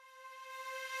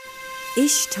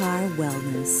Ishtar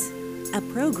Wellness, a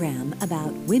program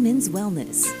about women's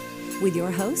wellness, with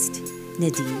your host,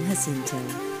 Nadine Jacinto.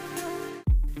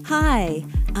 Hi,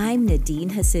 I'm Nadine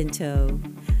Jacinto.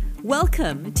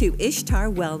 Welcome to Ishtar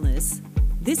Wellness.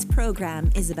 This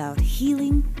program is about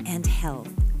healing and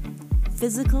health,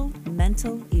 physical,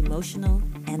 mental, emotional,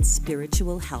 and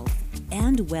spiritual health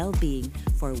and well-being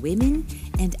for women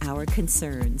and our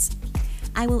concerns.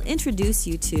 I will introduce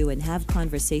you to and have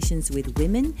conversations with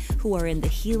women who are in the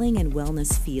healing and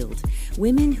wellness field,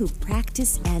 women who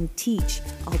practice and teach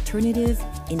alternative,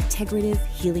 integrative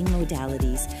healing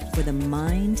modalities for the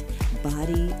mind,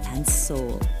 body, and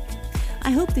soul.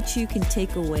 I hope that you can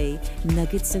take away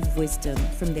nuggets of wisdom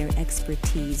from their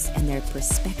expertise and their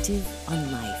perspective on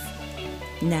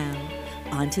life. Now,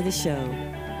 on to the show.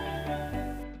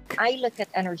 I look at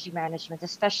energy management,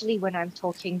 especially when I'm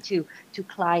talking to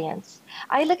clients.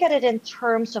 I look at it in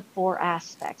terms of four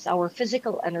aspects: our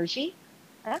physical energy,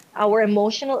 our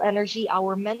emotional energy,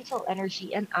 our mental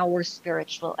energy, and our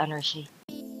spiritual energy.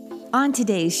 On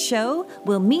today's show,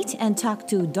 we'll meet and talk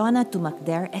to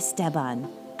Tumacder Esteban,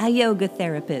 a yoga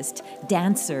therapist,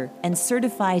 dancer, and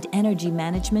certified energy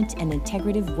management and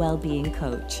integrative well-being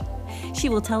coach. She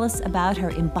will tell us about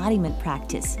her embodiment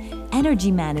practice, energy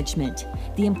management,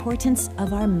 the importance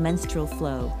of our menstrual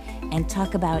flow, and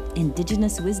talk about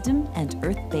indigenous wisdom and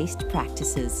earth-based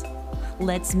practices.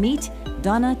 Let's meet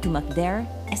Tumacder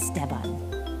Esteban.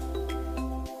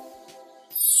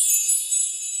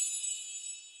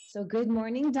 So good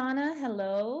morning, Donna.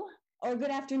 Hello. Or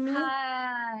good afternoon.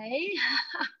 Hi.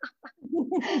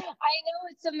 I know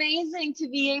it's amazing to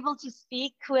be able to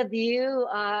speak with you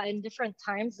in different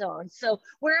time zones. So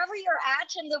wherever you're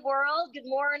at in the world, good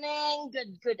morning,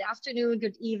 good afternoon,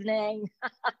 good evening.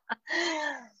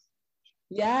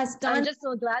 Yes, Donna. I'm just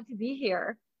so glad to be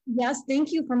here. Yes,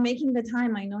 thank you for making the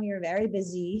time. I know you're very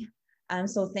busy.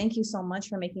 So thank you so much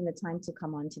for making the time to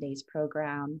come on today's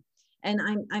program. And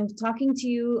I'm talking to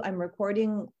you, I'm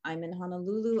recording, I'm in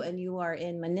Honolulu and you are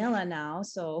in Manila now.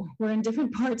 So we're in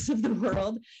different parts of the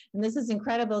world. And this is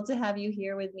incredible to have you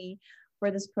here with me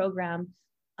for this program.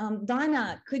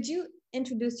 Donna, could you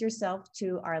introduce yourself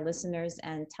to our listeners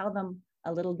and tell them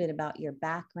a little bit about your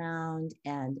background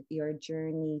and your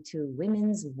journey to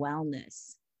women's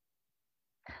wellness?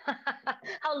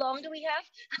 How long do we have?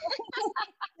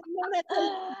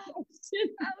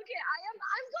 Okay,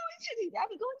 I'm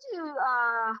going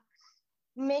to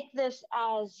make this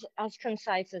as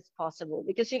concise as possible,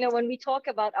 because when we talk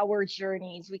about our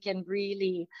journeys, we can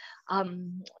really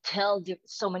tell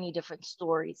so many different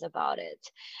stories about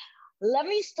it. Let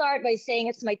me start by saying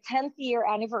it's my 10th year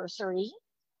anniversary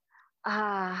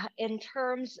in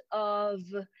terms of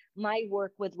my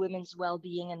work with women's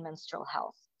well-being and menstrual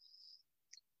health.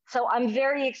 So I'm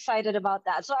very excited about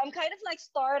that. So I'm kind of like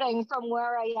starting from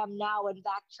where I am now and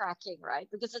backtracking, right?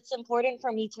 Because it's important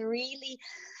for me to really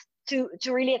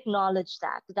acknowledge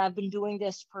that I've been doing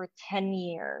this for 10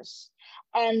 years.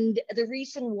 And the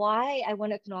reason why I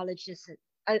want to acknowledge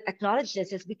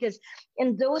this is because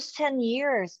in those 10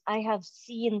 years, I have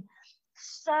seen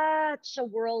such a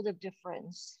world of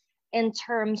difference in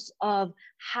terms of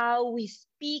how we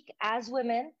speak as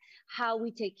women, how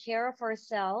we take care of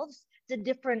ourselves, the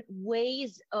different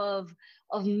ways of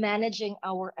managing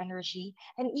our energy,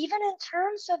 and even in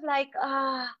terms of like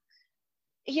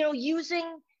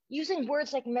using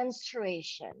words like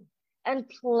menstruation and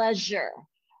pleasure.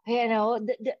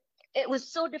 It was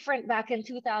so different back in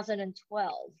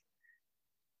 2012.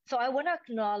 So I want to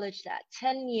acknowledge that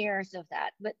 10 years of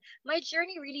that. But my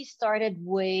journey really started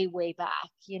way back,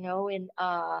 in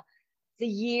the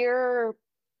year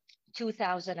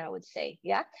 2000, I would say.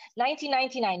 Yeah.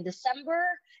 1999, December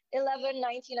 11,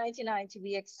 1999 to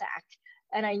be exact.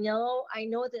 And I know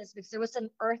this because there was an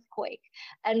earthquake.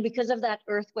 And because of that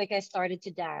earthquake, I started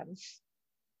to dance.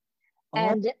 Oh.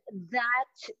 And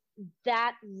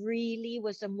that really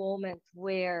was a moment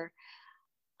where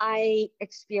I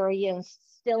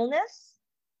experienced stillness.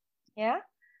 Yeah.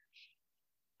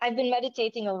 I've been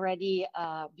meditating already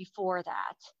before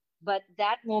that. But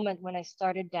that moment when I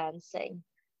started dancing,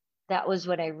 that was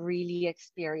when I really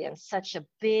experienced such a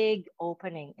big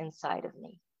opening inside of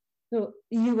me. So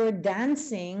you were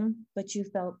dancing, but you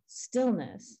felt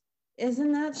stillness.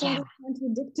 Isn't that sort of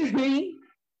contradictory?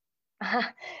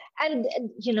 And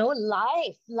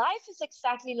life is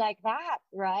exactly like that,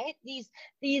 right?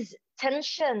 These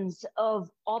tensions of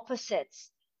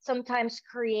opposites sometimes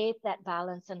create that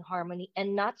balance and harmony,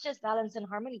 and not just balance and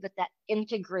harmony, but that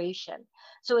integration.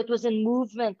 So it was in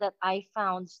movement that I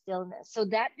found stillness. So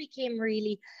that became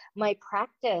really my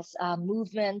practice,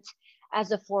 movement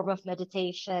as a form of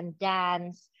meditation,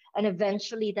 dance, And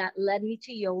eventually that led me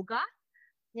to yoga.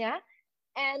 Yeah.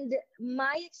 And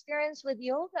my experience with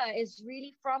yoga is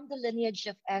really from the lineage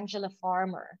of Angela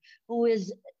Farmer, who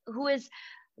is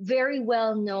very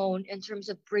well known in terms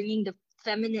of bringing the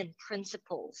feminine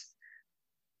principles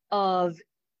of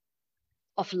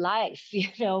life,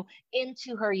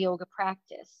 into her yoga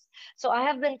practice. So I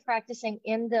have been practicing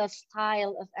in the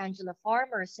style of Angela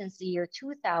Farmer since the year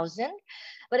 2000,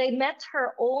 but I met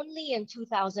her only in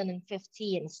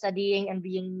 2015, studying and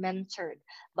being mentored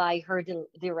by her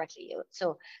directly.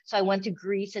 So I went to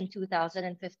Greece in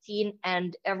 2015,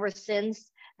 and ever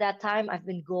since that time, I've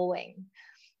been going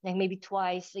like maybe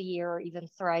twice a year or even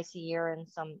thrice a year in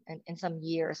some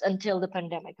years until the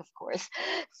pandemic, of course.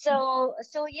 So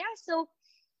yeah, so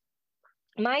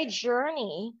my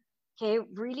journey, okay,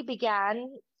 really began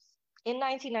in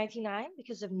 1999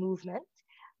 because of movement,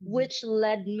 Mhm. which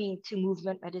led me to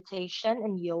movement meditation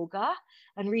and yoga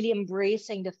and really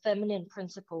embracing the feminine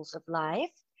principles of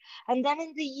life. And then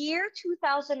in the year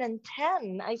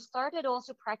 2010, I started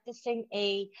also practicing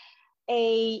a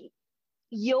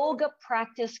yoga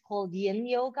practice called yin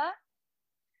yoga.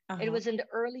 It Uh-huh. was in the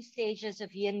early stages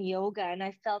of yin yoga, and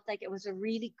I felt like it was a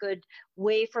really good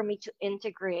way for me to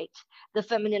integrate the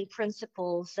feminine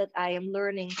principles that I am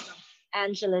learning from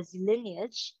Angela's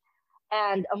lineage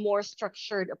and a more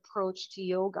structured approach to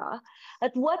yoga.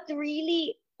 But what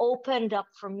really opened up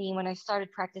for me when I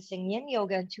started practicing yin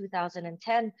yoga in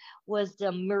 2010 was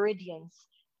the meridians,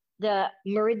 the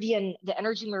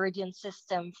energy meridian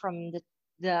system from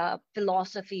the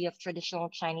philosophy of traditional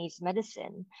Chinese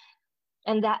medicine.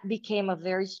 And that became a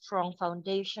very strong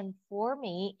foundation for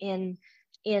me in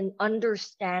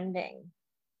understanding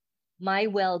my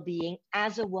well-being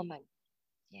as a woman.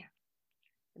 Yeah,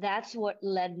 that's what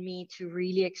led me to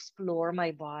really explore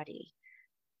my body,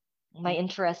 my Oh,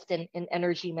 interest in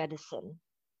energy medicine.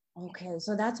 okay.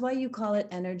 So that's why you call it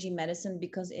energy medicine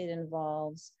because it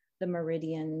involves the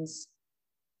meridians,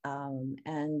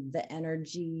 and the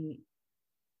energy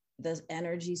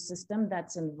system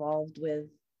that's involved with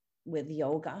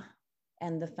yoga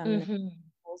and the feminine Mm-hmm.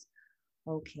 principles.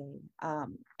 Okay.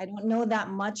 I don't know that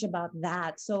much about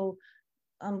that. So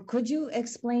could you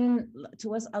explain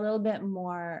to us a little bit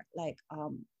more, like,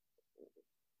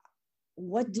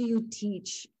 what do you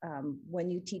teach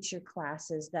when you teach your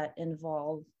classes that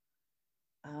involve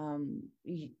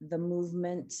the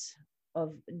movement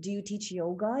of, do you teach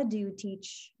yoga? Do you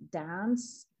teach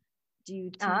dance? Do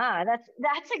you teach?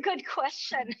 That's a good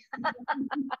question.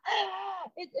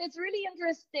 It's really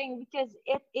interesting because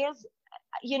it is,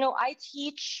 I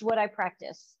teach what I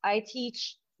practice. I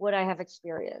teach what I have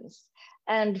experienced.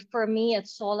 And for me,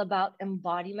 it's all about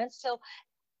embodiment. So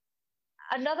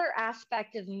another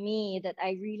aspect of me that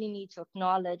I really need to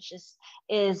acknowledge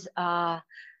is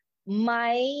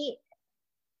my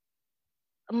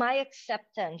my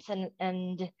acceptance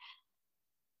and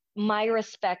my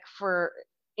respect for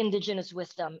indigenous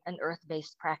wisdom and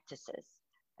earth-based practices.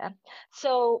 Yeah.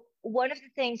 So one of the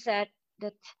things that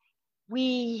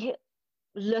we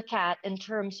look at in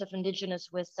terms of indigenous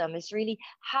wisdom is really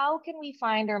how can we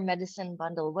find our medicine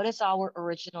bundle? What is our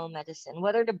original medicine?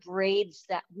 What are the braids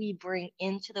that we bring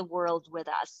into the world with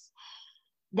us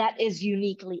that is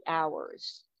uniquely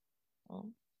ours?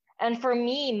 And for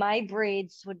me, my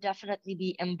braids would definitely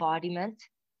be embodiment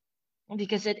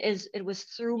because it was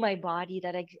through my body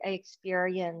that I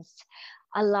experienced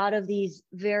a lot of these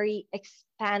very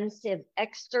expansive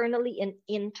externally and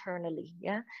internally,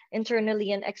 yeah,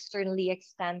 internally and externally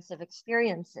expansive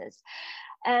experiences.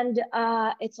 And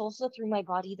it's also through my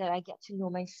body that I get to know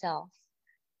myself.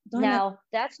 Donna, Now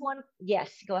that's one.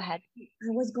 Yes, go ahead. I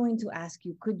was going to ask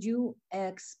you, could you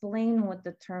explain what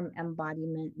the term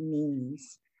embodiment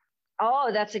means?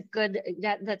 Oh, that's a good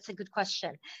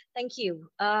question. Thank you.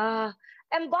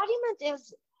 Embodiment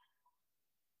is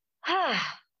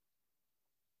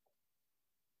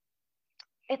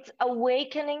it's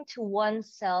awakening to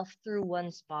oneself through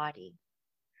one's body.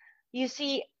 You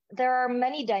see, there are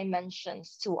many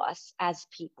dimensions to us as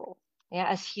people, yeah,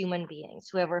 as human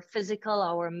beings. We have our physical,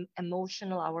 our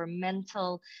emotional, our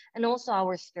mental, and also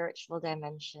our spiritual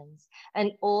dimensions.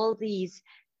 And all these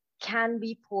can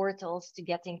be portals to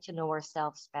getting to know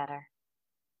ourselves better.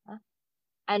 Huh?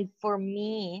 And for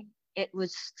me, it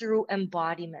was through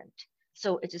embodiment.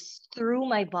 So it is through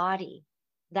my body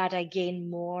that I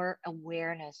gain more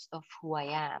awareness of who I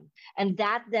am. And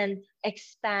that then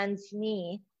expands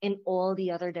me in all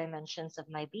the other dimensions of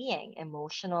my being,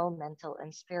 emotional, mental,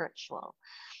 and spiritual.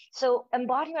 So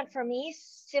embodiment for me,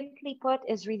 simply put,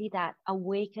 is really that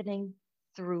awakening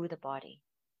through the body.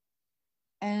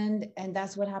 And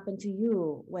that's what happened to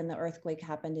you when the earthquake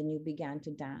happened and you began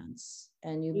to dance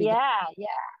and you began Yeah, yeah,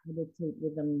 to meditate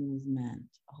with the movement.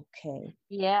 Okay.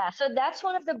 yeah. So that's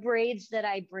one of the braids that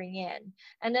I bring in.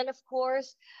 And then of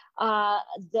course,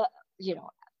 the you know,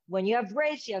 when you have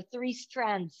braids, you have three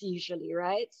strands usually,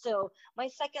 right? So my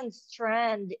second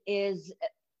strand is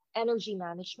energy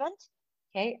management.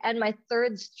 Okay. And my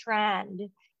third strand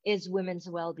is women's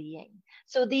well-being.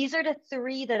 So these are the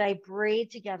three that I braid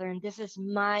together, and this is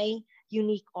my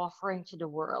unique offering to the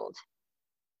world.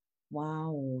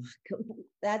 Wow.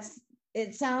 That's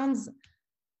it sounds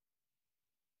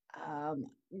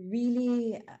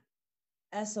really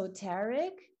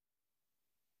esoteric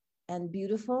and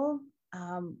beautiful.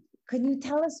 Could you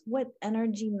tell us what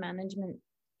energy management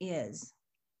is?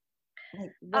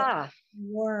 Like what Ah,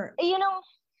 more? you know,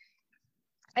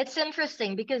 it's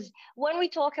interesting because when we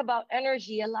talk about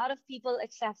energy, a lot of people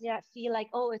exactly that feel like,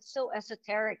 oh, it's so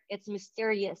esoteric, it's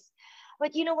mysterious.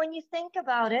 But when you think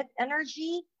about it,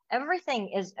 energy, everything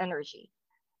is energy.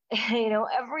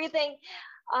 Everything.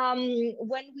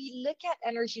 When we look at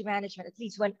energy management, at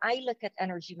least when I look at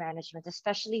energy management,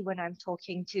 especially when I'm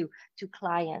talking to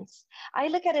clients, I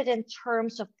look at it in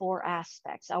terms of four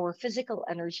aspects: our physical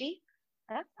energy,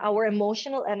 our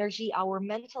emotional energy, our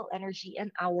mental energy,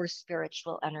 and our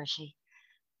spiritual energy.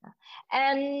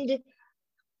 And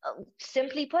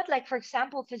simply put, like for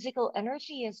example, physical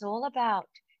energy is all about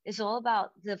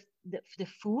the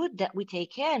food that we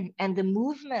take in and the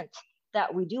movement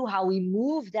that we do, how we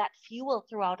move that fuel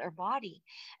throughout our body.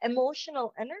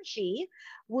 Emotional energy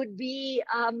would be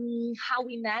how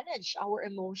we manage our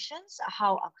emotions,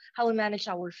 how we manage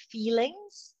our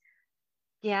feelings.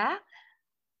 Yeah,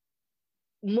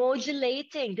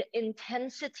 modulating the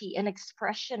intensity and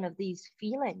expression of these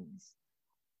feelings.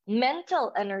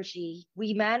 Mental energy,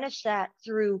 we manage that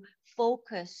through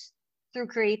focus, through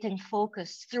creating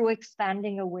focus, through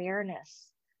expanding awareness,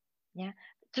 yeah,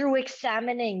 through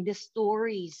examining the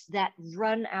stories that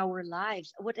run our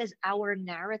lives. What is our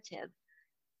narrative?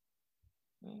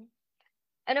 Mm.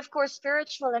 And of course,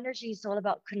 spiritual energy is all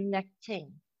about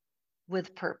connecting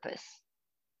with purpose.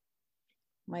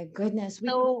 My goodness, we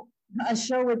could So a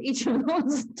show with each of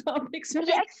those topics, yeah,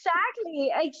 right?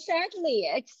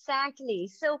 exactly.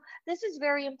 So this is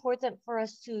very important for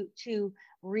us to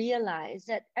realize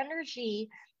that energy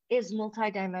is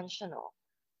multidimensional.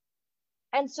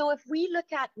 And so if we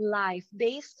look at life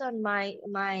based on my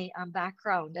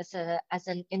background as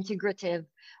an integrative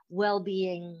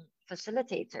well-being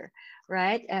facilitator,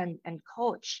 right? And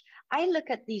coach, I look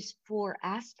at these four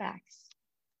aspects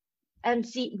and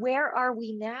see where are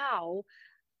we now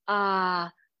uh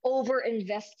over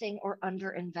investing or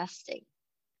under investing.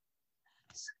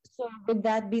 So would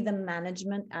that be the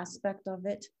management aspect of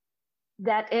it?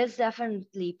 That is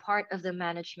definitely part of the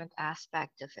management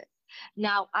aspect of it.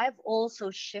 Now, I've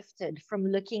also shifted from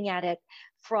looking at it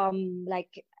from like,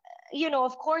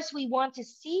 of course, we want to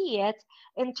see it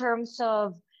in terms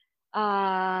of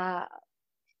uh,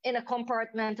 in a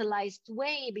compartmentalized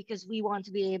way because we want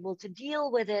to be able to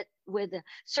deal with it with a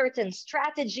certain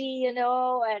strategy, and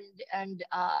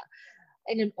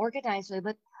in an organized way.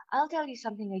 But I'll tell you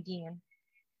something again.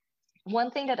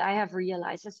 One thing that I have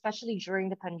realized, especially during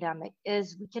the pandemic,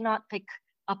 is we cannot pick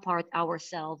apart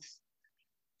ourselves.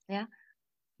 Yeah,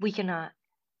 we cannot.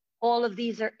 All of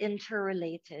these are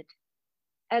interrelated.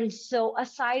 And so,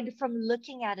 aside from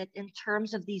looking at it in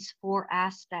terms of these four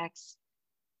aspects,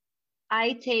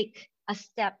 I take a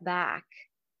step back.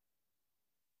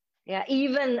 Yeah,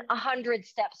 even 100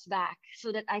 steps back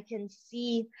so that I can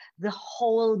see the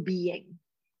whole being,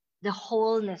 the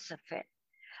wholeness of it.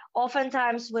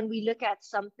 Oftentimes, when we look at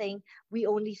something, we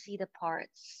only see the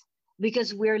parts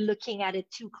because we're looking at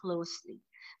it too closely.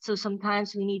 So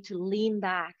sometimes we need to lean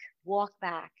back, walk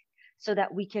back, so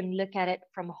that we can look at it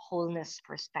from a wholeness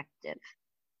perspective.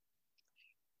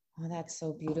 Oh, that's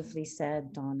so beautifully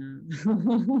said, Donna.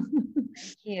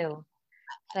 Thank you.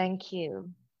 Thank you.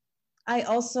 I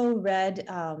also read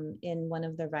in one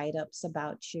of the write ups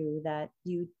about you that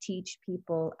you teach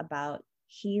people about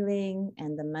healing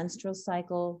and the menstrual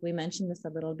cycle. We mentioned this a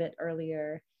little bit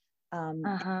earlier. Um,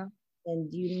 Uh-huh.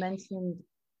 and you mentioned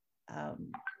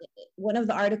um, one of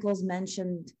the articles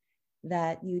mentioned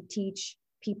that you teach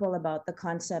people about the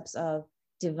concepts of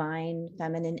divine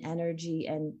feminine energy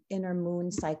and inner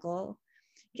moon cycle.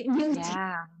 Can you tell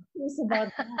Yeah. us about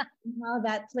that and how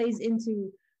that plays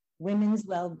into women's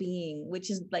well-being,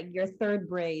 which is like your third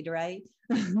braid, right?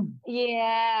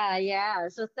 Yeah, yeah.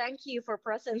 So thank you for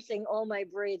presencing all my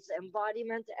braids,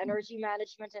 embodiment, energy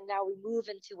management, and now we move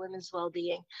into women's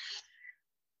well-being.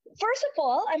 First of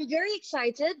all, I'm very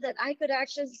excited that I could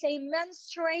actually say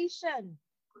menstruation.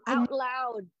 And out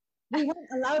loud. we weren't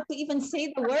allowed to even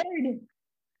say the word.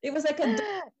 It was like a dirty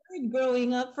word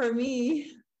growing up for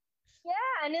me.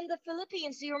 Yeah, and in the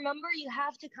Philippines, you remember you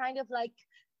have to kind of like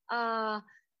uh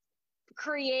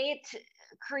create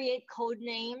create code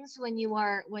names when you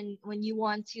are when you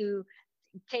want to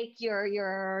take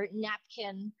your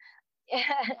napkin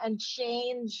and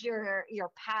change your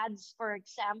pads, for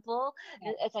example.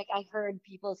 It's like I heard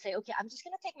people say, okay, I'm just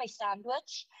gonna take my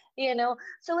sandwich,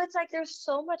 so it's like there's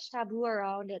so much taboo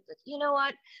around it that, you know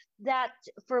what, that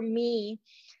for me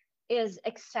is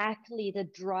exactly the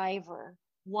driver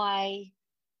why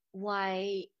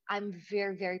I'm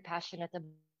very, very passionate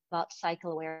about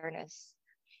cycle awareness.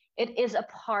 It is a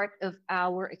part of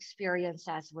our experience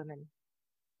as women,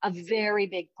 a very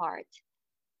big part.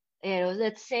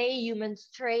 Let's say you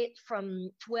menstruate from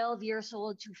 12 years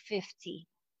old to 50.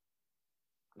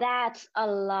 That's a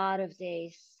lot of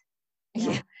days.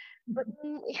 Yeah.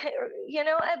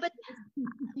 Yeah. But, but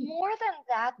more than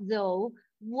that, though,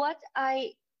 what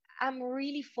I am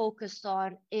really focused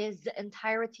on is the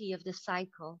entirety of the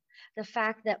cycle. The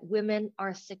fact that women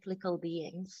are cyclical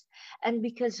beings. And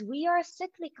because we are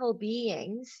cyclical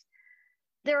beings,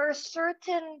 there are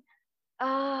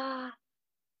uh,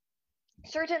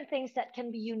 certain things that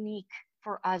can be unique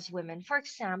for us women. For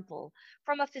example,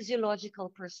 from a physiological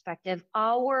perspective,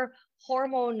 our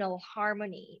hormonal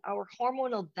harmony, our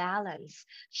hormonal balance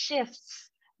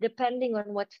shifts depending on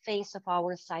what phase of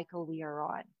our cycle we are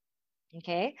on.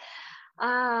 Okay.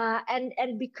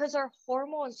 And because our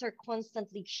hormones are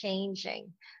constantly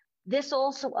changing, this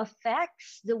also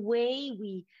affects the way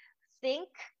we think,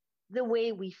 the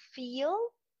way we feel,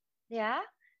 yeah.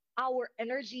 Our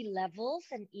energy levels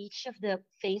in each of the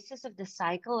phases of the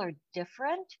cycle are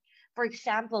different. For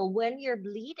example, when you're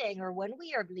bleeding or when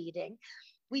we are bleeding,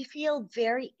 we feel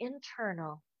very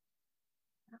internal.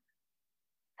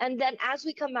 And then as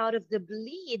we come out of the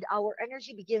bleed, our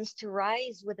energy begins to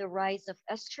rise with the rise of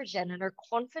estrogen, and our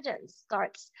confidence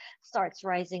starts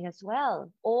rising as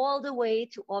well, all the way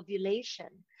to ovulation.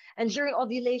 And during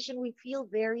ovulation, we feel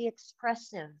very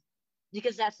expressive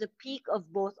because that's the peak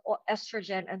of both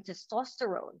estrogen and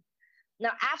testosterone.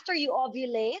 Now, after you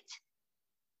ovulate,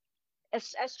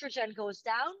 as estrogen goes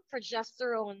down,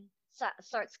 progesterone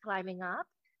starts climbing up.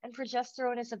 And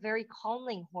progesterone is a very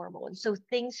calming hormone. So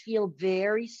things feel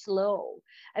very slow.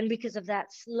 And because of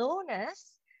that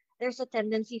slowness, there's a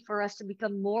tendency for us to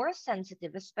become more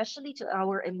sensitive, especially to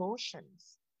our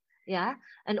emotions. Yeah.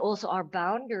 And also our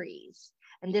boundaries.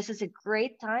 And this is a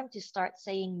great time to start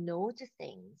saying no to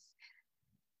things.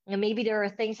 And maybe there are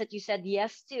things that you said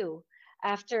yes to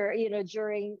after,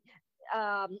 during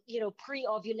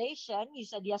pre-ovulation, you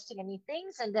said yes to many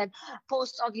things, and then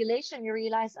post-ovulation, you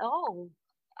realize, oh,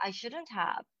 I shouldn't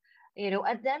have,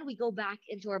 and then we go back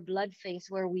into our blood phase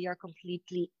where we are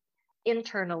completely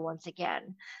internal once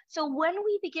again. So when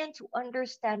we begin to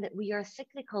understand that we are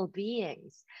cyclical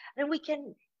beings, then we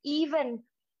can even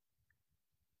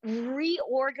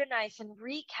reorganize and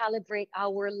recalibrate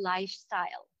our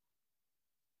lifestyle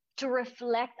to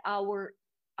reflect our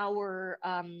our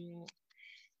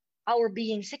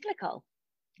being cyclical.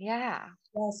 Yeah.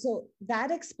 Well, so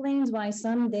that explains why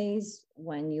some days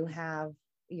when you have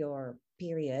your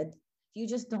period, you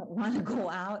just don't want to go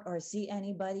out or see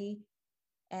anybody,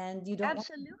 and you don't want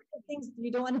to do Absolutely. the things,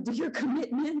 you don't want to do your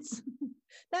commitments.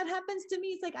 That happens to me.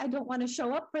 It's like I don't want to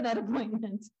show up for that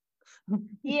appointment.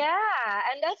 Yeah,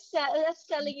 and that's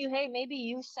telling you, hey, maybe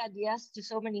you said yes to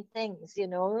so many things,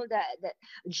 that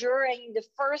during the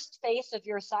first phase of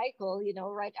your cycle,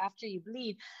 right after you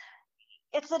bleed,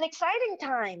 it's an exciting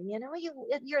time.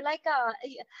 You're like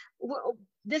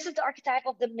this is the archetype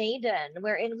of the maiden,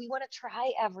 wherein we want to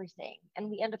try everything and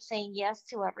we end up saying yes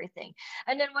to everything.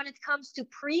 And then when it comes to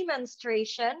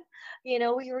pre-menstruation, we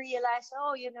realize,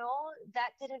 oh,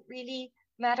 that didn't really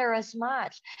matter as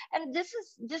much. And this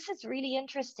is really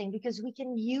interesting because we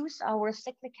can use our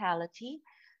cyclicality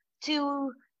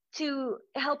to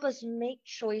help us make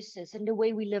choices in the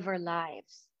way we live our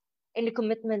lives, in the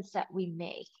commitments that we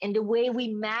make, in the way we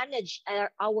manage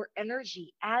our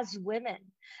energy as women.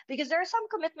 Because there are some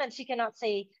commitments you cannot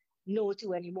say no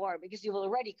to anymore because you've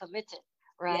already committed,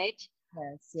 Yes, right?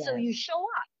 yes, So yes.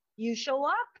 you show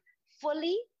up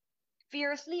fully,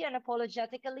 fiercely, and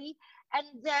apologetically. And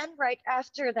then right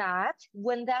after that,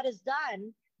 when that is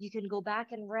done, you can go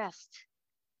back and rest.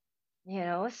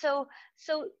 So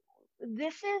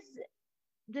this is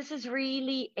this is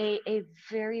really a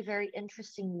very, very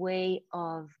interesting way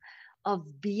of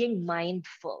being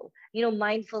mindful.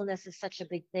 Mindfulness is such a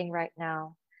big thing right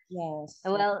now. Yes,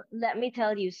 yes. Well, let me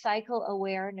tell you, cycle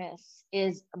awareness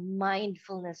is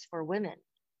mindfulness for women.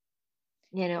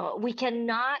 We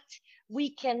cannot,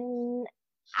 we can,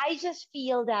 I just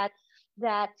feel that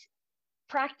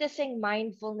practicing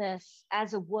mindfulness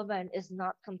as a woman is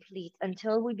not complete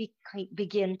until we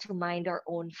begin to mind our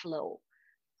own flow,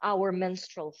 our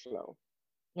menstrual flow,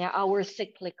 yeah, our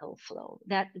cyclical flow.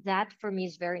 That for me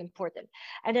is very important.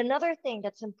 And another thing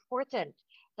that's important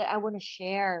that I want to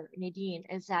share, Nadine,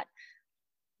 is that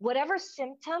whatever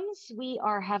symptoms we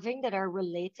are having that are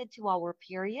related to our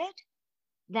period,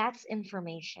 that's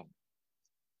information.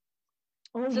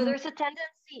 So Mhm. there's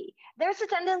a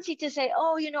tendency to say,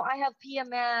 oh, I have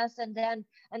PMS, and then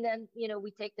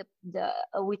we take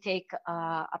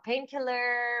a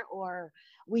painkiller, or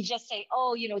we just say,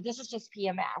 oh, this is just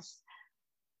PMS.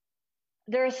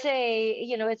 There's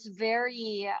it's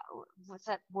very, what's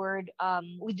that word?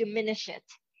 We diminish it.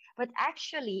 But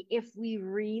actually, if we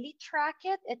really track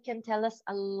it, it can tell us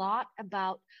a lot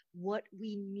about what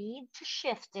we need to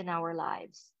shift in our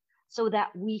lives so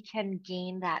that we can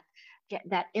get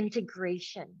that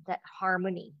integration, that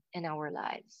harmony in our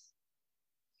lives.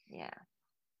 Yeah.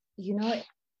 You know,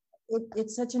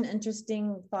 it's such an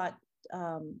interesting thought.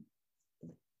 Um,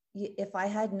 if I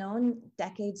had known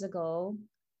decades ago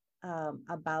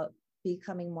about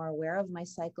becoming more aware of my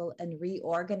cycle and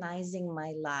reorganizing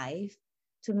my life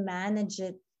to manage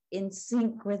it in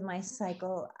sync with my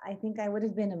cycle, I think I would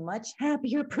have been a much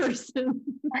happier person.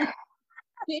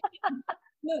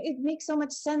 No, it makes so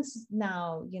much sense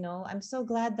now. I'm so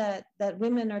glad that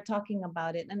women are talking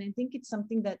about it, and I think it's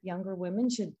something that younger women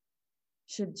should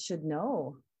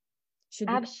know. Should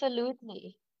be.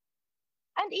 Absolutely.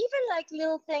 And even like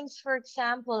little things, for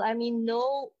example, I mean,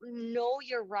 know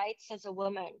your rights as a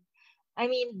woman. I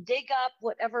mean, dig up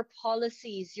whatever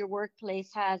policies your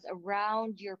workplace has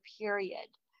around your period.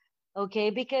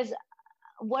 Okay, because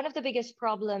one of the biggest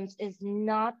problems is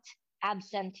not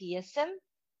absenteeism,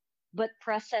 but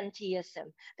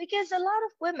presenteeism. Because a lot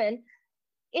of women,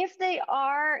 if they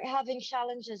are having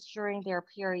challenges during their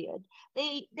period,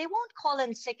 they won't call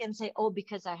in sick and say, "Oh,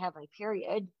 because I have my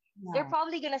period." They're Yeah.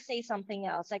 probably gonna say something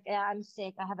else, like, "Yeah, I'm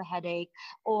sick, I have a headache,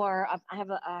 or I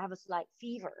have a slight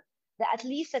fever." At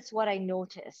least that's what I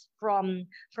noticed from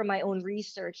my own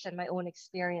research and my own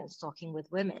experience talking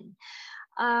with women.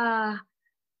 Uh,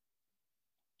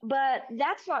 but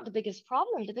that's not the biggest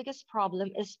problem. The biggest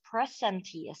problem is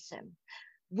presenteeism.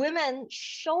 Women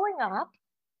showing up,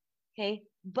 okay,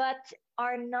 but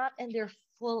are not in their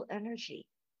full energy.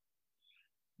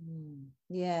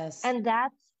 Yes. And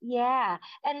that's, yeah.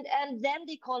 And then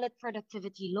they call it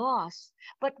productivity loss.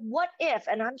 But what if,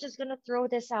 and I'm just going to throw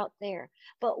this out there,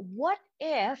 but what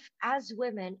if as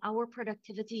women our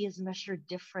productivity is measured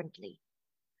differently?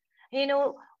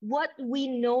 What we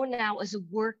know now as a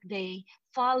work day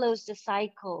follows the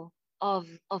cycle of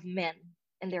men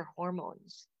and their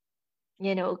hormones.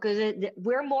 Because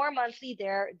we're more monthly,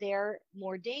 they're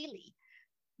more daily.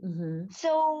 Mm-hmm.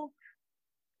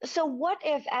 So what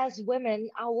if as women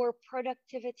our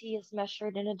productivity is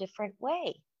measured in a different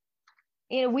way?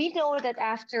 We know that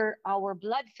after our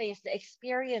blood phase, the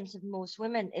experience of most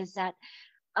women is that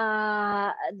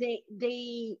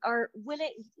they are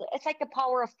willing. It's like the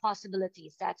power of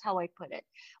possibilities. That's how I put it.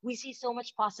 We see so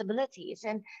much possibilities,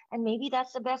 and maybe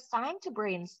that's the best time to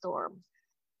brainstorm,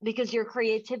 because your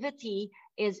creativity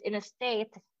is in a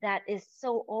state that is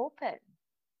so open.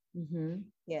 Mm-hmm.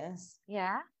 Yes.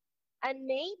 Yeah. And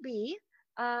maybe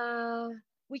uh,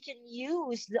 we can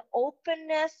use the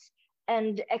openness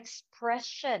and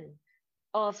expression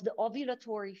of the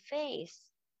ovulatory phase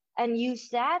and use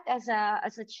that as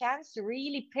a chance to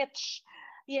really pitch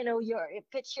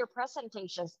your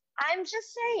presentations. I'm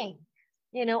just saying,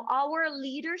 our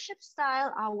leadership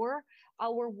style,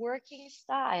 our working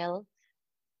style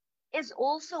is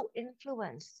also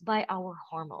influenced by our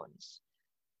hormones.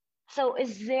 So,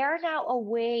 is there now a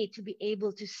way to be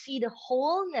able to see the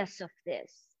wholeness of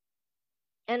this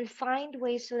and find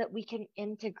ways so that we can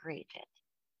integrate it,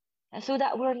 and so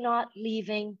that we're not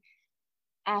leaving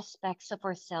aspects of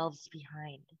ourselves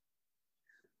behind?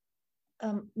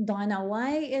 Donna,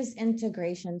 why is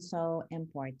integration so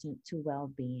important to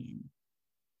well-being?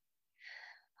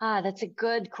 That's a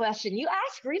good question. You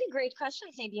ask really great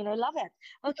questions, Nadine. I love it.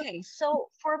 Okay, so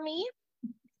for me,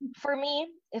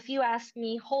 if you ask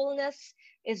me, wholeness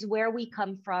is where we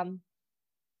come from,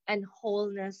 and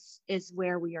wholeness is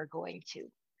where we are going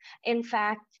to. In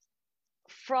fact,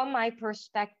 from my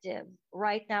perspective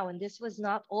right now, and this was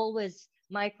not always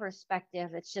my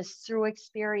perspective, it's just through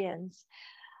experience,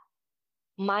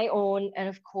 my own, and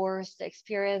of course, the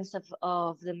experience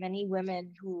of the many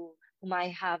women whom I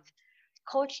have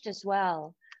coached as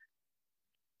well.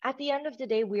 At the end of the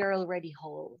day, we are already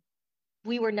whole.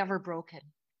 We were never broken.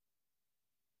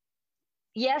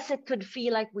 Yes, it could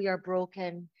feel like we are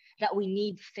broken, that we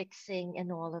need fixing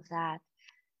and all of that.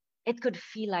 It could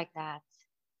feel like that.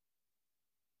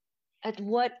 At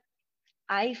what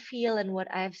I feel and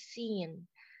what I've seen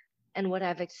and what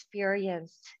I've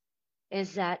experienced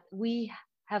is that we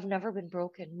have never been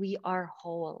broken. We are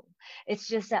whole. It's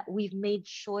just that we've made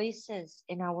choices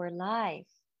in our life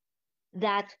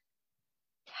that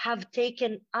have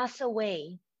taken us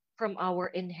away from our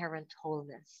inherent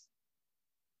wholeness.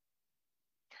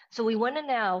 So we want to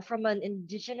now, from an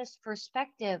indigenous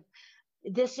perspective,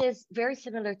 this is very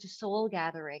similar to soul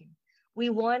gathering. We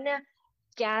want to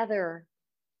gather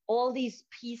all these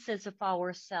pieces of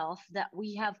ourselves that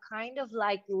we have kind of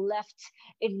like left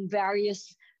in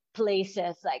various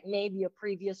places, like maybe a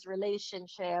previous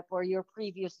relationship or your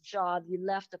previous job, you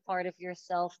left a part of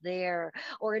yourself there,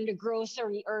 or in the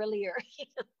grocery earlier,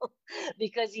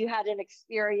 because you had an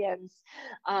experience.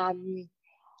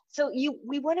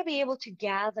 We want to be able to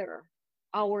gather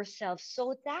ourselves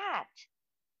so that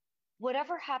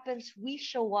whatever happens, we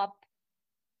show up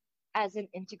as an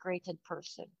integrated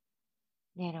person.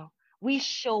 You know, we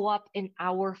show up in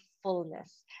our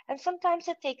fullness. And sometimes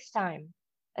it takes time,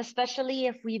 especially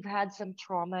if we've had some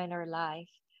trauma in our life.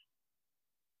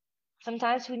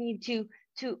 Sometimes we need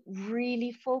to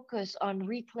really focus on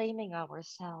reclaiming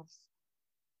ourselves.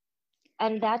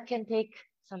 And that can take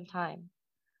some time.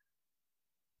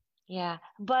 Yeah.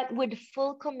 But with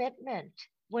full commitment,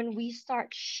 when we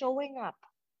start showing up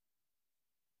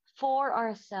for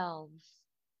ourselves,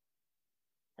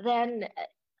 then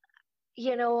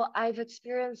I've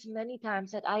experienced many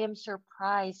times that I am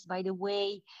surprised by the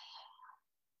way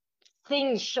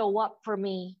things show up for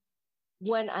me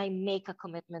when I make a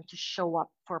commitment to show up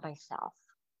for myself.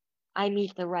 I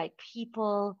meet the right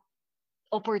people,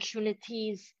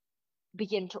 opportunities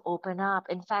begin to open up.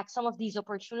 In fact, some of these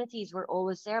opportunities were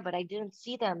always there, but I didn't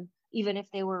see them even if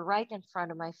they were right in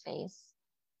front of my face.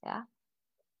 Yeah.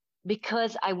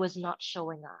 Because I was not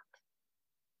showing up.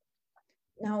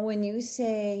 Now, when you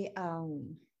say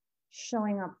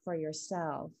showing up for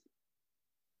yourself,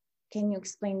 can you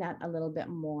explain that a little bit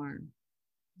more?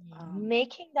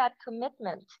 Making that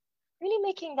commitment, really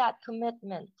making that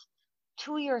commitment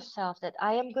to yourself that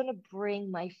I am going to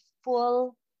bring my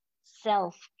full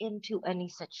self into any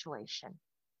situation.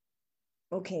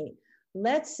 Okay,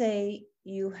 let's say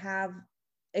you have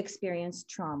experienced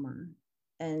trauma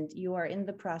and you are in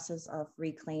the process of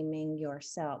reclaiming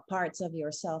yourself, parts of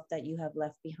yourself that you have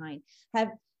left behind.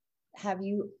 Have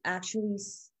you actually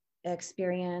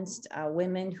experienced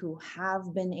women who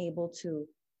have been able to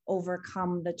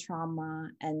overcome the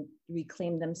trauma and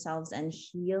reclaim themselves and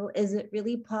heal? Is it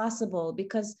really possible?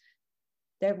 Because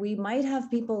there we might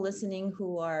have people listening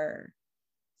who are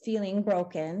feeling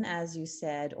broken, as you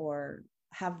said, or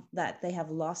they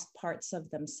have lost parts of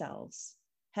themselves.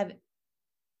 I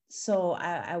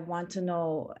want to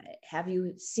know, have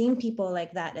you seen people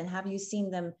like that, and have you seen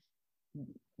them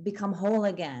become whole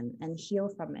again and heal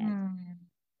from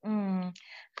it?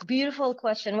 Beautiful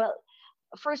question. Well,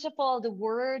 first of all, the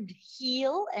word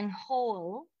heal and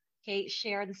whole, okay,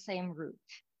 share the same root.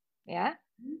 Yeah.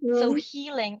 Really? So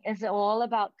healing is all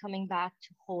about coming back to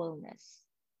wholeness.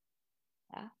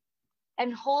 Yeah.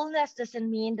 And wholeness doesn't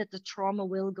mean that the trauma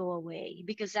will go away,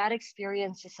 because that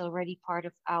experience is already part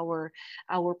of our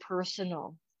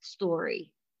personal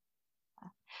story.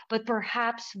 But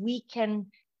perhaps we can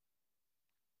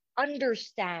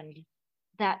understand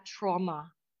that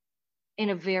trauma in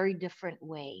a very different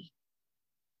way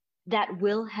that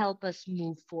will help us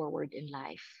move forward in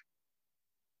life.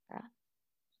 Yeah.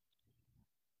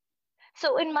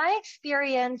 So in my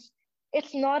experience,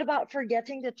 it's not about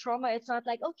forgetting the trauma. It's not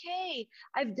like, okay,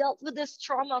 I've dealt with this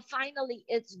trauma. Finally,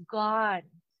 it's gone.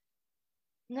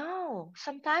 No,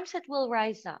 sometimes it will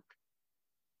rise up.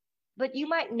 But you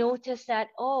might notice that,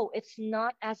 oh, it's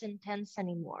not as intense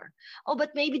anymore. Oh,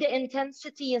 but maybe the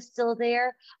intensity is still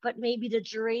there, but maybe the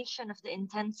duration of the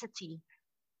intensity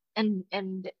and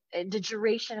the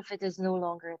duration of it is no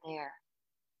longer there.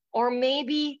 Or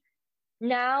maybe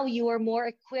now you are more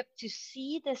equipped to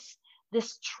see this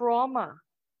trauma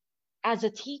as a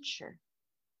teacher.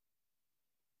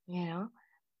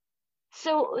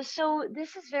 So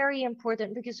this is very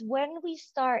important, because when we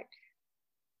start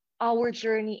our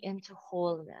journey into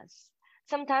wholeness,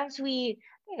 sometimes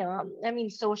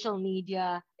social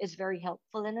media is very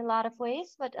helpful in a lot of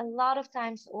ways, but a lot of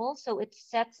times also it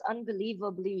sets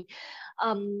unbelievably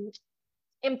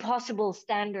impossible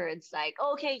standards, like,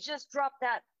 okay, just drop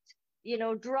that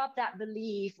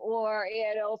belief, or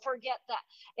forget that.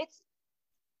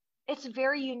 It's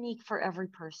very unique for every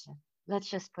person. Let's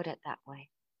just put it that way.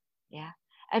 Yeah.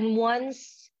 And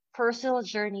once personal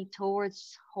journey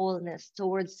towards wholeness,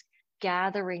 towards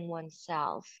gathering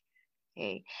oneself.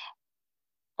 Okay.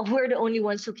 We're the only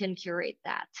ones who can curate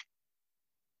that.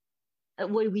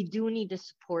 We do need the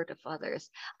support of others.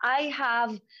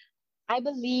 I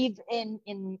believe in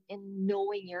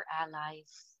knowing your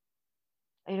allies.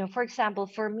 For example,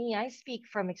 for me, I speak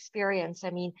from experience. I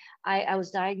mean, I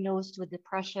was diagnosed with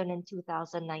depression in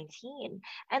 2019,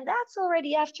 and that's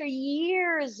already after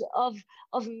years of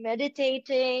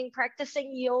meditating,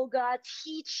 practicing yoga,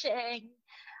 teaching.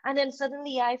 And then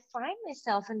suddenly I find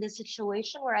myself in this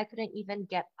situation where I couldn't even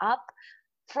get up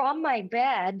from my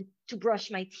bed to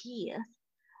brush my teeth.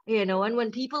 And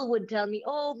when people would tell me,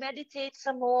 oh, meditate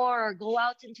some more, or go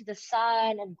out into the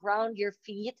sun and ground your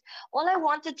feet, all I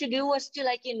wanted to do was to,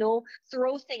 like,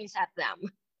 throw things at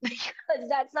them because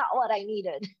that's not what I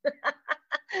needed.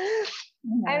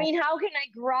 I mean, how can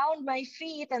I ground my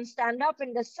feet and stand up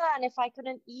in the sun if I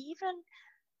couldn't even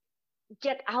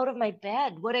get out of my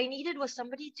bed? What I needed was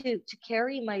somebody to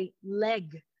carry my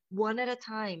leg one at a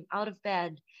time out of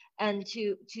bed and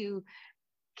to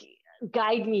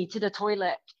guide me to the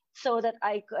toilet so that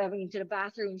to the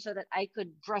bathroom so that I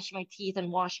could brush my teeth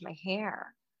and wash my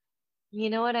hair. You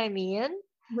know what I mean?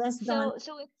 Yes, Dawn.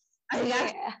 So it's,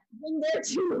 yeah. Been there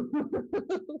too.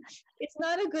 It's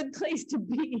not a good place to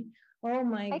be. Oh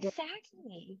my God.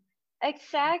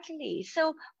 Exactly.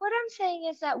 So what I'm saying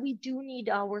is that we do need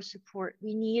our support.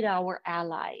 We need our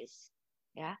allies.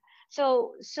 Yeah.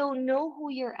 So know who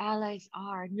your allies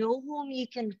are. Know whom you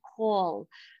can call.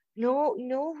 Know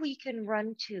who you can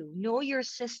run to. Know your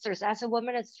sisters. As a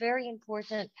woman, it's very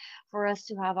important for us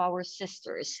to have our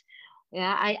sisters.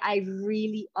 Yeah, I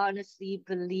really honestly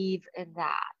believe in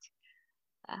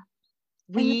that.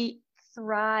 We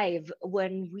thrive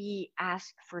when we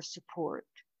ask for support.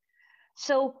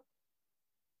 So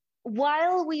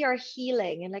while we are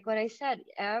healing, and like what I said,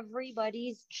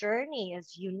 everybody's journey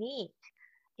is unique.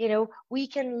 We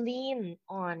can lean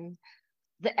on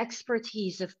the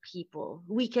expertise of people.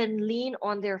 We can lean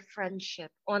on their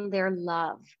friendship, on their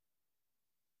love.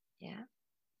 Yeah.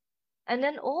 And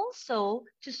then also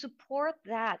to support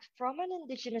that from an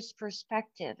indigenous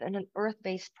perspective and an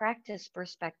earth-based practice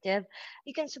perspective,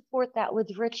 you can support that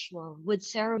with ritual, with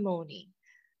ceremony.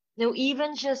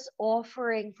 Even just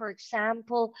offering, for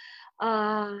example,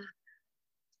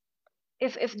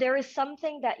 if there is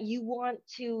something that you want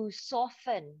to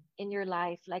soften in your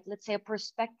life, like let's say a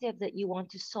perspective that you want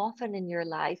to soften in your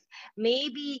life,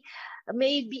 maybe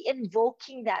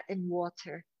invoking that in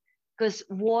water, because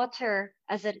water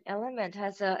as an element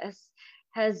has the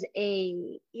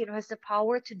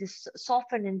power to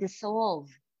soften and dissolve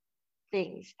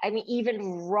things. I mean, even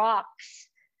rocks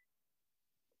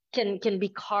can be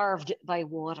carved by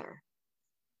water.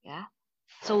 Yeah.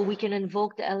 So we can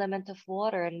invoke the element of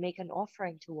water and make an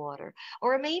offering to water.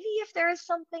 Or maybe if there is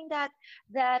something that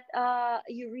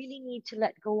you really need to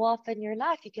let go of in your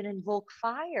life, you can invoke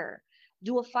fire.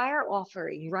 Do a fire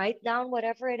offering. Write down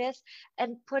whatever it is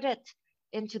and put it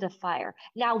into the fire.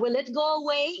 Now, will it go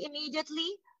away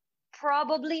immediately?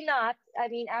 Probably not. I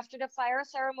mean, after the fire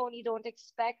ceremony, don't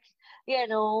expect,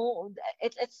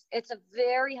 it's a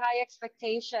very high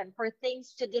expectation for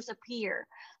things to disappear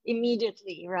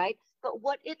immediately, right? But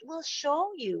what it will show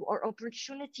you are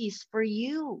opportunities for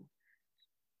you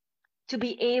to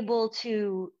be able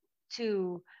to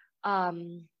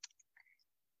um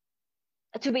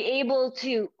to be able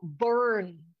to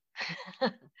burn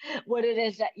what it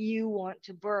is that you want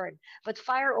to burn. But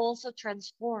fire also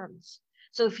transforms.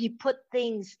 So if you put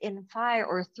things in fire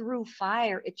or through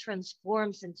fire, it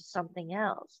transforms into something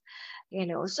else.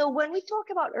 So when we talk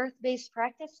about earth-based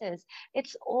practices,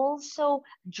 it's also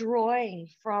drawing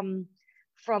from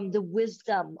the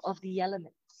wisdom of the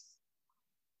elements.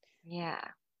 Yeah.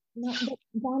 Now,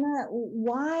 Donna,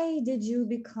 why did you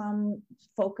become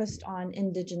focused on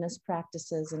indigenous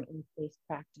practices and earth-based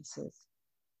practices?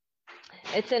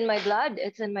 It's in my blood.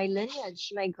 It's in my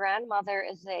lineage. My grandmother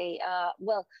is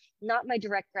well, not my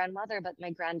direct grandmother, but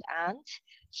my grand aunt.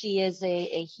 She is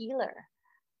a healer.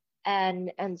 And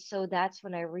so that's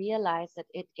when I realized that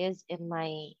it is in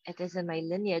my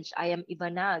lineage. I am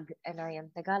Ibanag and I am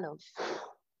Tagalog.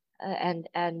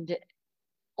 And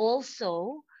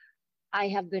also I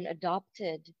have been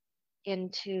adopted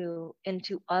into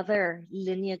other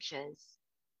lineages.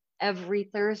 Every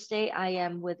Thursday I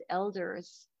am with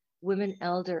elders, women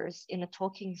elders in a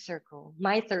talking circle.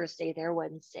 My Thursday, their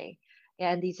Wednesday.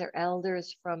 Yeah, and these are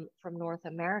elders from North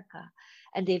America,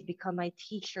 and they've become my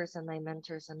teachers and my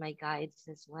mentors and my guides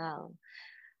as well.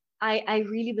 I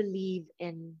really believe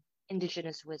in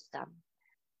indigenous wisdom.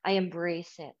 I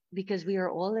embrace it because we are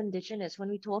all indigenous. When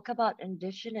we talk about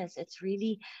indigenous, it's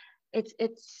really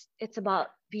it's about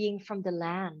being from the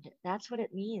land. That's what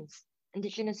it means.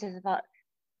 Indigenous is about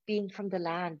being from the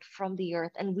land, from the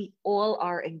earth, and we all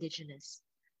are indigenous.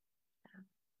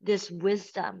 This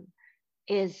wisdom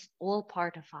is all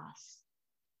part of us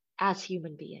as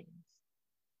human beings.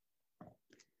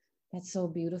 That's so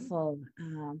beautiful.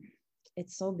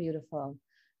 It's so beautiful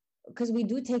because we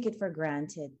do take it for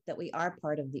granted that we are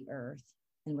part of the earth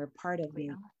and we're part of We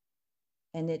nature,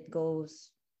 are. and it goes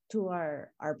to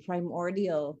our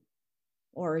primordial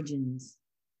origins.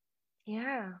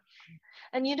 Yeah.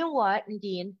 And you know what,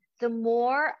 Nadine? The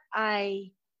more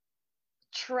I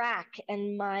track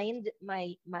and mind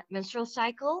my menstrual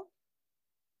cycle,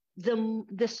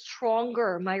 the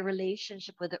stronger my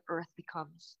relationship with the earth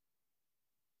becomes.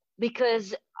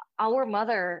 Because our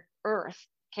mother, Earth,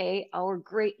 okay, our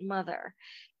great mother,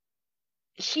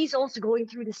 she's also going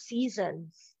through the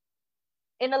seasons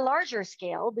in a larger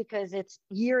scale because it's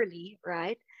yearly,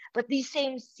 right? But these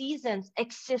same seasons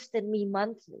exist in me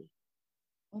monthly.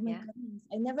 Oh my Yeah. goodness.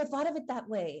 I never thought of it that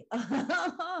way.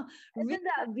 Really, Isn't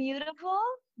that beautiful?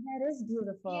 that is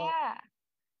beautiful. Yeah.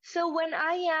 So when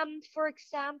I am, for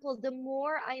example, the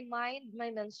more I mind my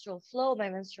menstrual flow, my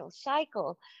menstrual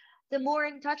cycle, the more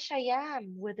in touch I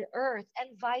am with the earth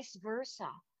and vice versa.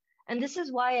 And this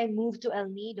is why I moved to El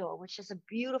Nido, which is a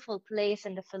beautiful place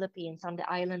in the Philippines on the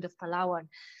island of Palawan.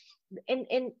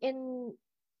 In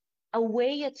a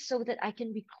way, it's so that I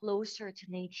can be closer to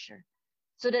nature,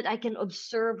 so that I can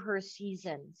observe her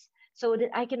seasons, so that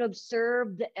I can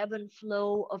observe the ebb and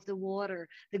flow of the water,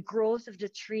 the growth of the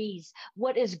trees,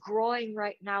 what is growing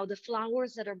right now, the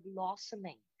flowers that are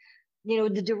blossoming,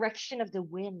 the direction of the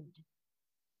wind.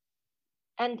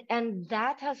 And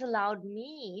that has allowed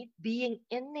me, being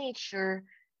in nature,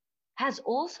 has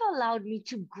also allowed me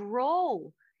to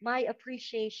grow my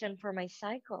appreciation for my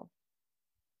cycle.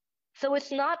 So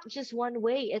it's not just one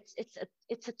way,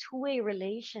 it's a two-way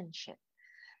relationship.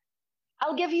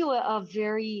 I'll give you a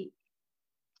very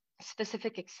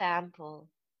specific example.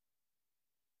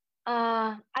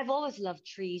 I've always loved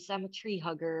trees. I'm a tree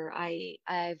hugger.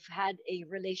 I've had a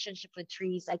relationship with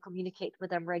trees. I communicate with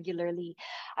them regularly.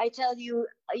 I tell you,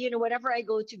 whenever I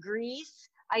go to Greece,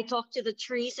 I talk to the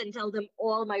trees and tell them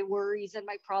all my worries and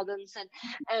my problems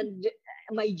and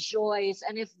my joys.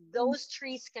 And if those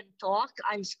trees can talk,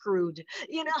 I'm screwed.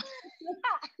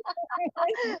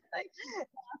 Like,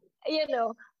 you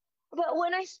know. But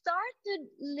when I started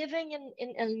living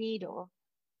in El Nido,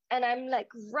 and I'm like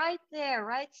right there,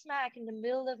 right smack in the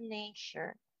middle of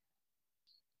nature.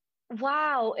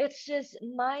 Wow, it's just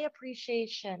my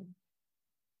appreciation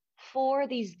for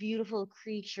these beautiful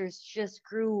creatures just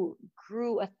grew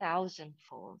a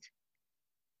thousandfold.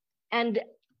 And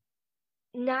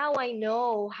now I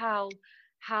know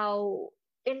how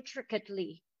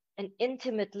intricately and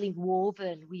intimately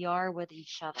woven we are with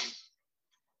each other.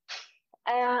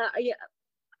 Yeah,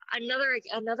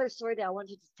 another story that I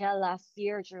wanted to tell last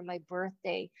year during my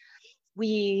birthday.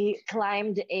 We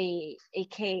climbed a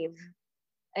cave.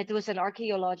 It was an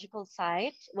archaeological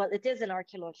site. Well, it is an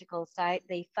archaeological site.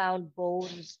 They found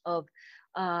bones uh,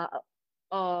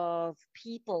 of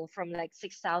people from like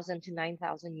 6,000 to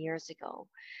 9,000 years ago.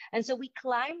 And so we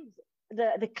climbed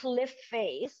the cliff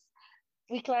face.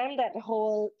 We climbed that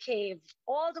whole cave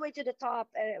all the way to the top.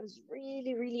 And it was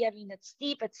really, really, I mean, it's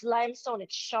steep, it's limestone,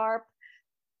 it's sharp.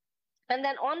 And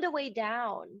then on the way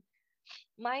down,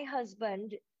 my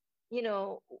husband, you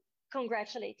know,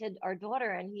 congratulated our daughter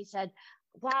and he said,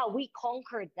 wow, we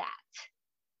conquered that.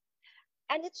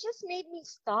 And it just made me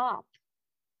stop.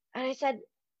 And I said,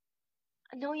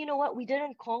 no, you know what? We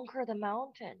didn't conquer the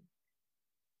mountain.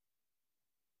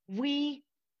 We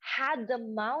had the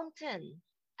mountain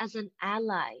as an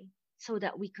ally so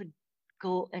that we could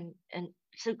go and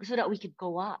so that we could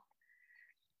go up.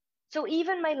 So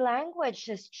even my language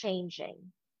is changing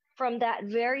from that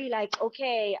very like,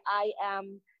 okay, I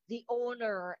am the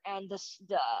owner and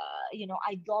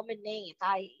I dominate.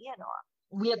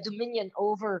 We have dominion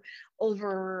over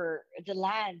the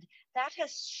land. That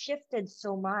has shifted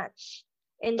so much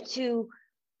into,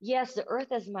 yes, the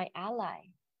earth is my ally.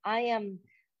 I am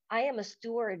I am a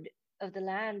steward of the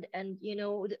land, and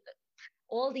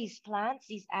all these plants,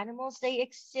 these animals, they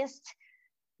exist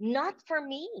not for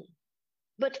me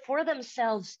but for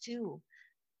themselves too.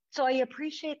 So I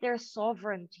appreciate their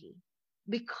sovereignty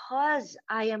because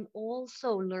I am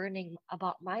also learning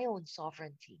about my own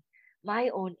sovereignty, my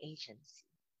own agency.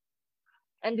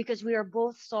 And because we are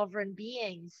both sovereign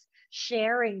beings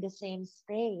sharing the same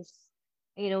space,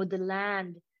 the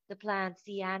land, the plants,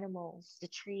 the animals, the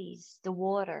trees, the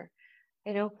water,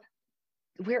 you know,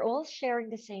 we're all sharing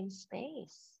the same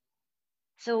space.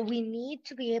 So we need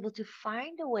to be able to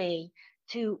find a way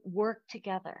to work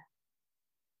together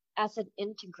as an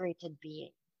integrated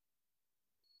being.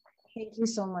 Thank you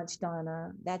so much,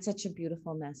 Donna. That's such a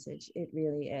beautiful message. It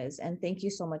really is. And thank you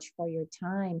so much for your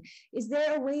time. Is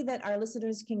there a way that our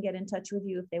listeners can get in touch with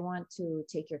you if they want to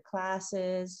take your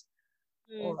classes?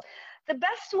 Mm. Or The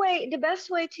best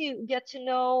way to get to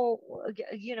know,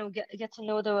 get to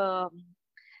know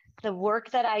the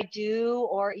work that I do,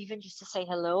 or even just to say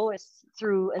hello, is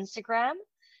through Instagram.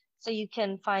 So you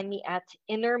can find me at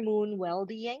Inner Moon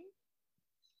Wellbeing.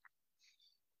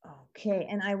 okay,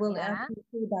 and I will Yeah.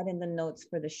 include that in the notes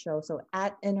for the show. So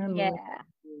at Inner Moon. Yeah.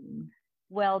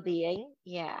 Well-being.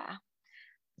 Yeah.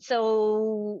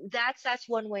 So that's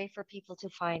one way for people to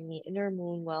find me, Inner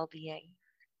Moon Well-being.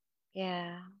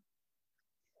 Yeah.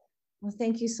 Well,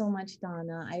 thank you so much,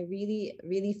 Donna. I really,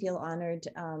 really feel honored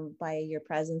by your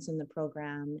presence in the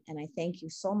program. And I thank you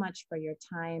so much for your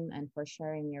time and for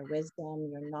sharing your wisdom,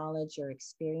 your knowledge, your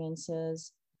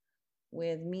experiences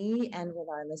with me and with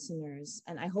our listeners.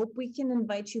 And I hope we can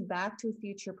invite you back to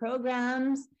future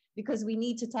programs because we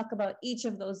need to talk about each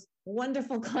of those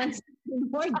wonderful concepts in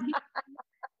more detail.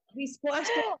 We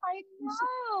squashed it. I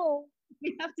know.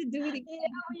 We have to do it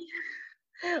again.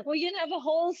 We can have a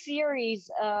whole series.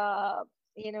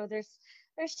 There's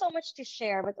so much to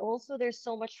share, but also there's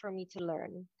so much for me to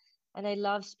learn. And I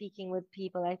love speaking with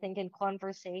people. I think in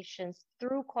conversations,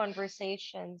 through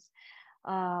conversations,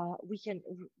 we can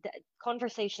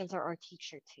conversations are our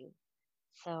teacher too.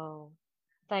 So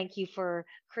thank you for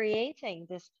creating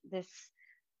this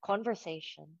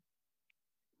conversation.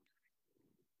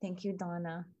 Thank you,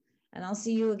 Donna. And I'll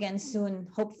see you again soon.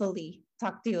 Hopefully,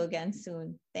 talk to you again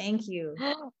soon. Thank you.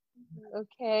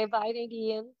 Okay, bye,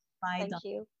 Nadine. Bye, Thank Donna.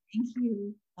 you. Thank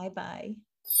you. Bye bye.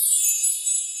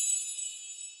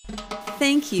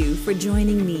 Thank you for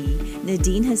joining me,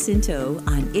 Nadine Jacinto,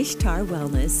 on Ishtar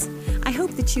Wellness. I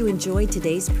hope that you enjoyed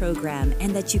today's program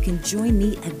and that you can join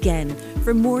me again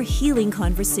for more healing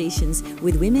conversations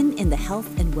with women in the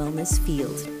health and wellness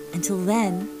field. Until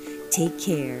then, take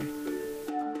care.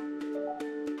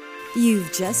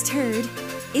 You've just heard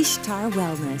Ishtar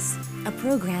Wellness, a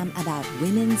program about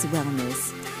women's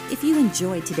wellness. If you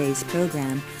enjoyed today's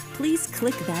program, please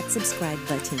click that subscribe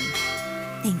button.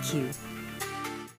 Thank you.